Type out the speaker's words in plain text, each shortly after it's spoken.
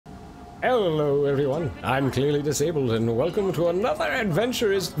Hello everyone, I'm clearly disabled and welcome to another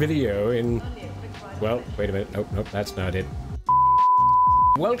adventurous video in... Well, wait a minute, nope, that's not it.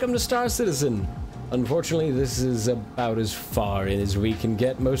 Welcome to Star Citizen. Unfortunately, this is about as far in as we can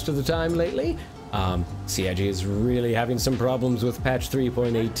get most of the time lately. CIG is really having some problems with patch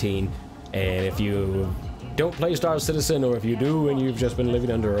 3.18, and if you don't play Star Citizen, or if you do and you've just been living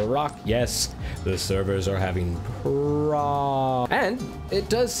under a rock, yes, the servers are having problems. And it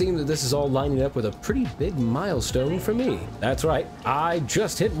does seem that this is all lining up with a pretty big milestone for me. That's right, I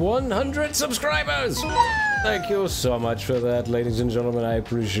just hit 100 subscribers! Thank you so much for that, ladies and gentlemen. I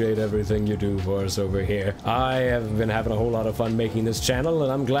appreciate everything you do for us over here. I have been having a whole lot of fun making this channel,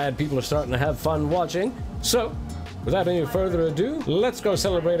 and I'm glad people are starting to have fun watching. So, without any further ado, let's go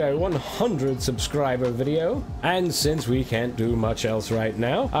celebrate our 100 subscriber video. And since we can't do much else right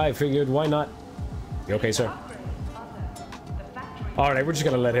now, I figured why not... You okay, sir? Alright, we're just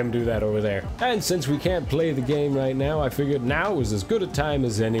gonna let him do that over there. And since we can't play the game right now, I figured now was as good a time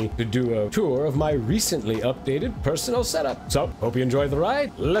as any to do a tour of my recently updated personal setup. So, hope you enjoyed the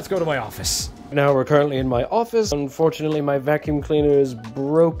ride. Let's go to my office. Now we're currently in my office. Unfortunately, my vacuum cleaner is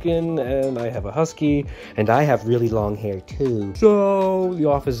broken, and I have a husky, and I have really long hair too. So the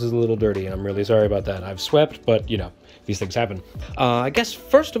office is a little dirty. I'm really sorry about that. I've swept, but you know, these things happen. I guess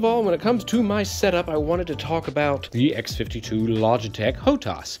first of all, when it comes to my setup, I wanted to talk about the X52 Logitech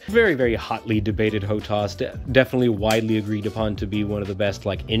HOTAS. Very, very hotly debated HOTAS. Definitely widely agreed upon to be one of the best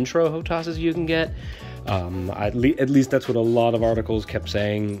like intro HOTASes you can get. At least that's what a lot of articles kept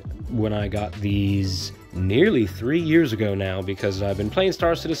saying when I got these nearly 3 years ago now, because I've been playing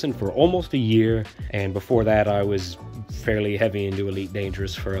Star Citizen for almost a year, and before that I was fairly heavy into Elite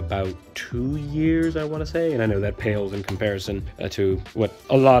Dangerous for about 2 years, I want to say, and I know that pales in comparison to what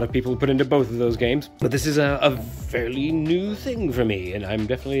a lot of people put into both of those games, but this is a fairly new thing for me, and I'm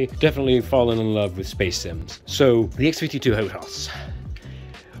definitely fallen in love with space sims. So, the X52 HOTAS.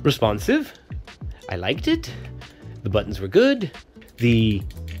 Responsive. I liked it. The buttons were good. The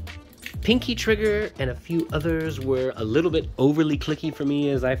pinky trigger and a few others were a little bit overly clicky for me,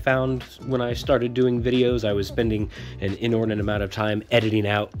 as I found when I started doing videos. I was spending an inordinate amount of time editing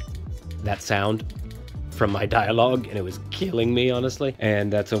out that sound from my dialogue, and it was killing me, honestly.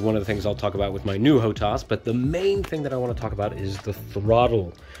 And that's one of the things I'll talk about with my new HOTAS, but the main thing that I want to talk about is the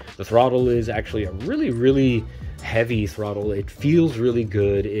throttle. The throttle is actually a really, really heavy throttle. It feels really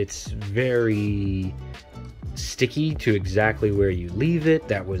good. It's very sticky to exactly where you leave it.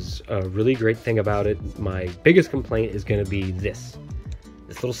 That was a really great thing about it. My biggest complaint is going to be this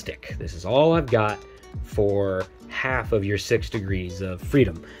little stick. This is all I've got for half of your 6 degrees of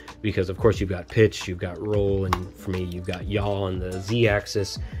freedom, because of course you've got pitch, you've got roll, and for me you've got yaw on the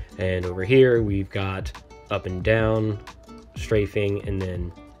z-axis, and over here we've got up and down strafing, and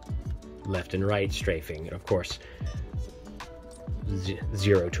then left and right strafing, and of course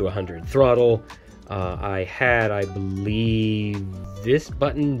 0 to 100 throttle. I had, I believe, this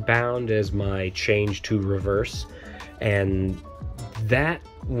button bound as my change to reverse, and that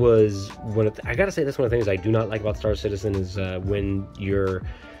was one of I gotta say, that's one of the things I do not like about Star Citizen is when you're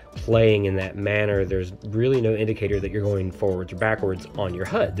playing in that manner, there's really no indicator that you're going forwards or backwards on your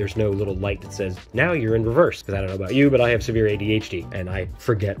HUD. There's no little light that says, now you're in reverse. Because I don't know about you, but I have severe ADHD, and I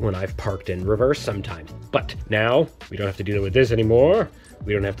forget when I've parked in reverse sometimes. But now, we don't have to deal with this anymore.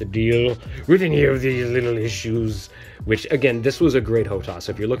 We don't have to deal with any of these little issues, which, again, this was a great HOTAS.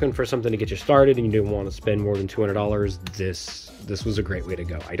 So if you're looking for something to get you started and you didn't want to spend more than $200, this was a great way to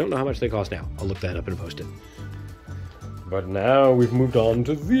go. I don't know how much they cost now. I'll look that up and post it. But now we've moved on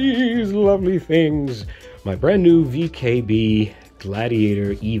to these lovely things. My brand new VKB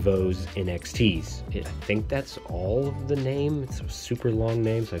Gladiator Evos NXTs. I think that's all of the name. It's a super long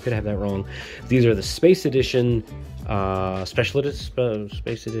name, so I could have that wrong. These are the Space Edition, Space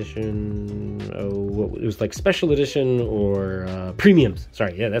Edition, it was like Special Edition or Premiums.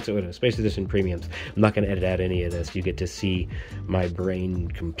 Sorry, yeah, that's what it was, Space Edition Premiums. I'm not going to edit out any of this. You get to see my brain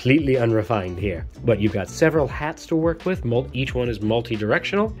completely unrefined here. But you've got several hats to work with. Each one is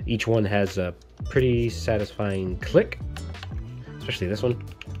multi-directional. Each one has a pretty satisfying click. Especially this one.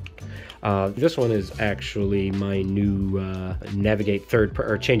 This one is actually my new navigate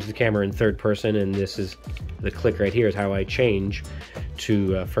change the camera in third person, and this is the click right here is how I change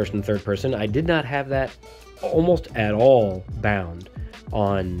to first and third person. I did not have that almost at all bound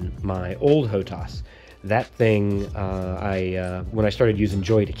on my old HOTAS. That thing, when I started using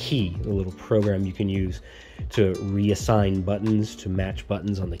Joy to Key, the little program you can use to reassign buttons to match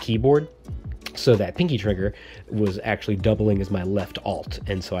buttons on the keyboard, So that pinky trigger was actually doubling as my left alt,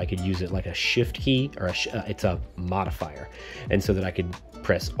 and so I could use it like a shift key, or it's a modifier, and so that I could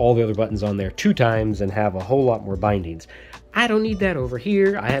press all the other buttons on there 2 times and have a whole lot more bindings. I don't need that over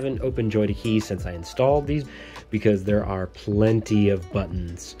here. I haven't opened Joy to Key since I installed these, because there are plenty of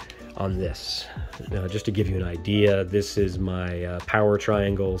buttons on this. Now, just to give you an idea, this is my power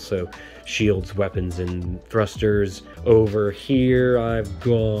triangle, so shields, weapons, and thrusters. Over here I've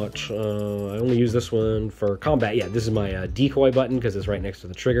got, I only use this one for combat. Yeah, this is my decoy button because it's right next to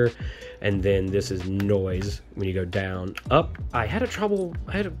the trigger, and then this is noise when you go down. Up, I had trouble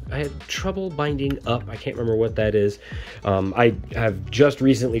binding up. I can't remember what that is. I have just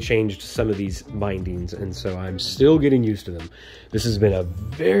recently changed some of these bindings, and so I'm still getting used to them. This has been a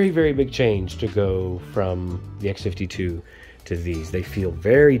very, very big change to go from the X52 to these. They feel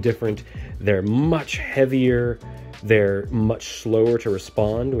very different. They're much heavier. They're much slower to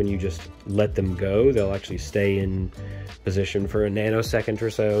respond when you just let them go. They'll actually stay in position for a nanosecond or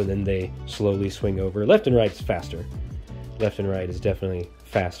so, and then they slowly swing over. Left and right is faster. Left and right is definitely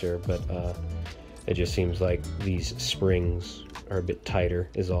faster, but it just seems like these springs are a bit tighter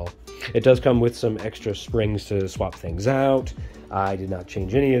is all. It does come with some extra springs to swap things out. I did not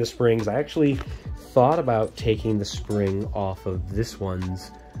change any of the springs. I actually thought about taking the spring off of this one's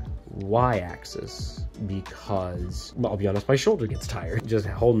y-axis because, well, I'll be honest, my shoulder gets tired. Just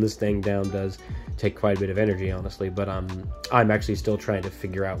holding this thing down does take quite a bit of energy, honestly, but I'm actually still trying to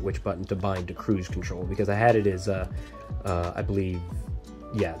figure out which button to bind to cruise control, because I had it as, I believe,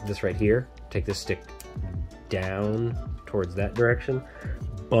 yeah, this right here. Take this stick down towards that direction,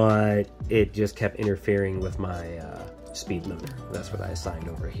 but it just kept interfering with my speed limiter. That's what I assigned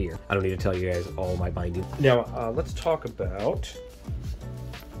over here. I don't need to tell you guys all my binding. Now, let's talk about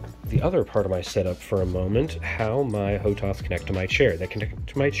the other part of my setup for a moment, how my HOTAS connect to my chair. They connect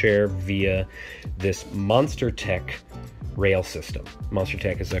to my chair via this Monster Tech rail system. Monster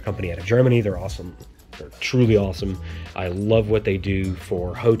Tech is a company out of Germany. They're awesome. They're truly awesome. I love what they do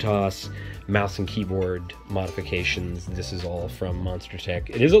for HOTAS, mouse and keyboard modifications. This is all from Monster Tech.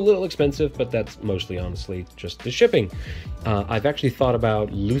 It is a little expensive, but that's mostly, honestly, just the shipping. I've actually thought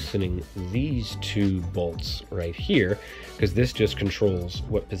about loosening these 2 bolts right here, because this just controls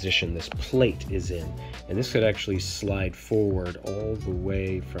what position this plate is in. And this could actually slide forward all the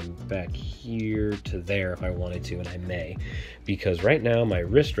way from back here to there if I wanted to, and I may. Because right now my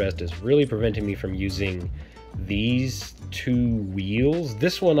wrist rest is really preventing me from using these 2 wheels.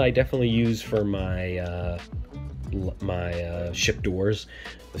 This one I definitely use for my ship doors,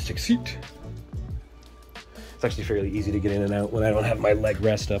 the 6 seat. It's actually fairly easy to get in and out when I don't have my leg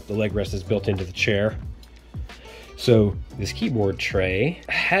rest up. The leg rest is built into the chair. So this keyboard tray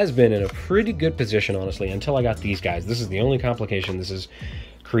has been in a pretty good position, honestly, until I got these guys. This is the only complication this is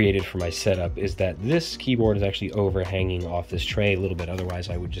created for my setup, is that this keyboard is actually overhanging off this tray a little bit. Otherwise,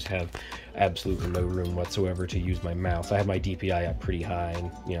 I would just have absolutely no room whatsoever to use my mouse. I have my DPI up pretty high,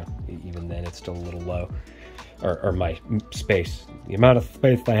 and you know, even then it's still a little low. Or my space, the amount of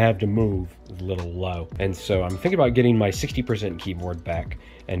space I have to move is a little low. And so I'm thinking about getting my 60% keyboard back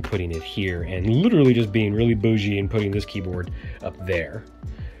and putting it here, and literally just being really bougie and putting this keyboard up there,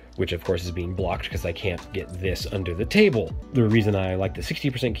 which of course is being blocked because I can't get this under the table. The reason I like the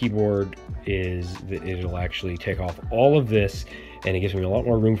 60% keyboard is that it'll actually take off all of this, and it gives me a lot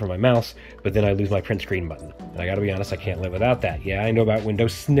more room for my mouse, but then I lose my print screen button. And I gotta be honest, I can't live without that. Yeah, I know about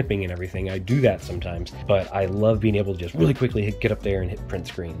Windows snipping and everything. I do that sometimes, but I love being able to just really quickly get up there and hit print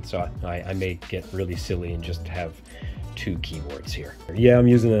screen. So I may get really silly and just have 2 keyboards here. Yeah, I'm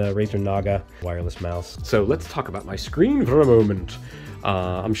using a Razer Naga wireless mouse. So let's talk about my screen for a moment.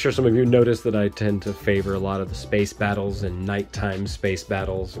 I'm sure some of you noticed that I tend to favor a lot of the space battles and nighttime space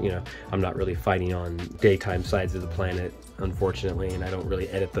battles. You know, I'm not really fighting on daytime sides of the planet, unfortunately, and I don't really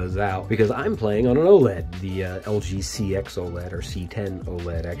edit those out because I'm playing on an OLED, the LG CX OLED, or C10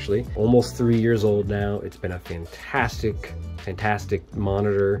 OLED, actually. Almost 3 years old now. It's been a fantastic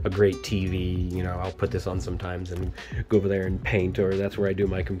monitor, a great TV. You know, I'll put this on sometimes and go over there and paint, or that's where I do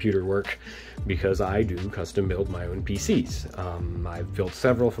my computer work, because I do custom build my own PCs. I've built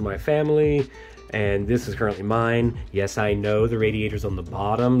several for my family, and this is currently mine. Yes, I know the radiator's on the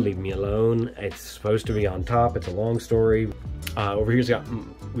bottom, leave me alone. It's supposed to be on top. It's a long story. Over here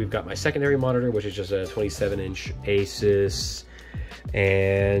we've got my secondary monitor, which is just a 27-inch Asus.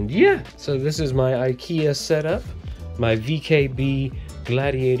 And yeah, so this is my IKEA setup. My VKB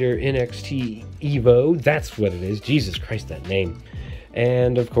Gladiator NXT Evo, that's what it is. Jesus Christ, that name.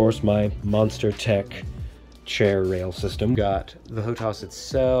 And of course my Monster Tech chair rail system. Got the HOTAS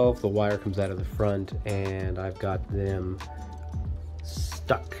itself, the wire comes out of the front, and I've got them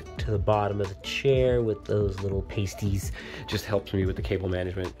stuck to the bottom of the chair with those little pasties. Just helps me with the cable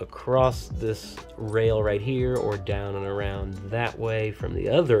management across this rail right here, or down and around that way from the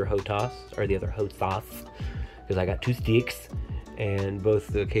other HOTAS, or the other HOTAS, because I got 2 sticks, and both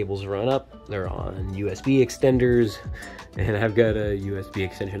the cables run up. They're on USB extenders, and I've got a USB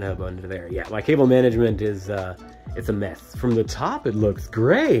extension hub under there. Yeah, my cable management is, it's a mess. From the top, it looks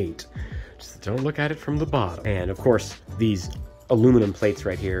great. Just don't look at it from the bottom. And of course, these aluminum plates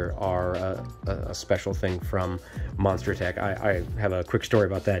right here are a special thing from Monster Tech. I have a quick story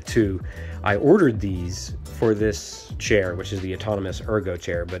about that too. I ordered these for this chair, which is the autonomous Ergo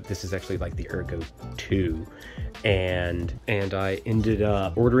chair, but this is actually like the Ergo 2. And I ended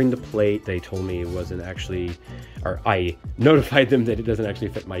up ordering the plate. They told me it wasn't actually, or I notified them that it doesn't actually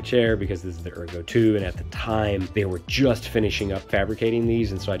fit my chair because this is the Ergo 2, and at the time they were just finishing up fabricating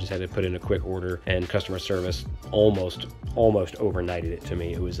these, and so I just had to put in a quick order, and customer service almost overnighted it to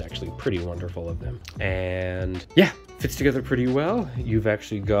me. It was actually pretty wonderful of them. And yeah, fits together pretty well. You've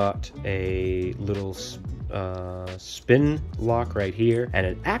actually got a little spin lock right here and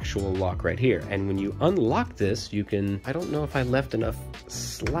an actual lock right here, and when you unlock this, you can, I don't know if I left enough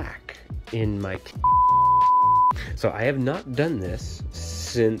slack in my, so I have not done this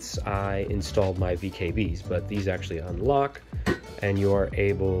since I installed my VKBs, but these actually unlock and you are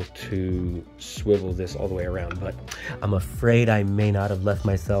able to swivel this all the way around. But I'm afraid I may not have left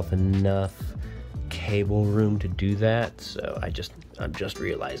myself enough cable room to do that, so I'm just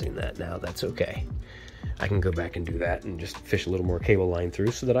realizing that now. That's okay. I can go back and do that and just fish a little more cable line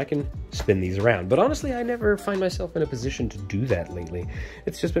through so that I can spin these around. But honestly, I never find myself in a position to do that lately.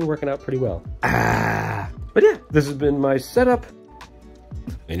 It's just been working out pretty well. But yeah, this has been my setup.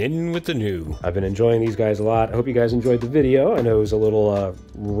 And in with the new. I've been enjoying these guys a lot. I hope you guys enjoyed the video. I know it was a little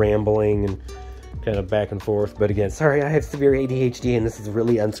rambling and kind of back and forth, but again, sorry, I have severe ADHD and this is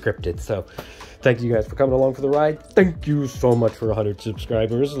really unscripted, so thank you guys for coming along for the ride. Thank you so much for 100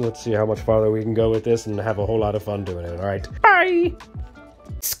 subscribers. Let's see how much farther we can go with this and have a whole lot of fun doing it. All right, bye.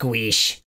 Squish.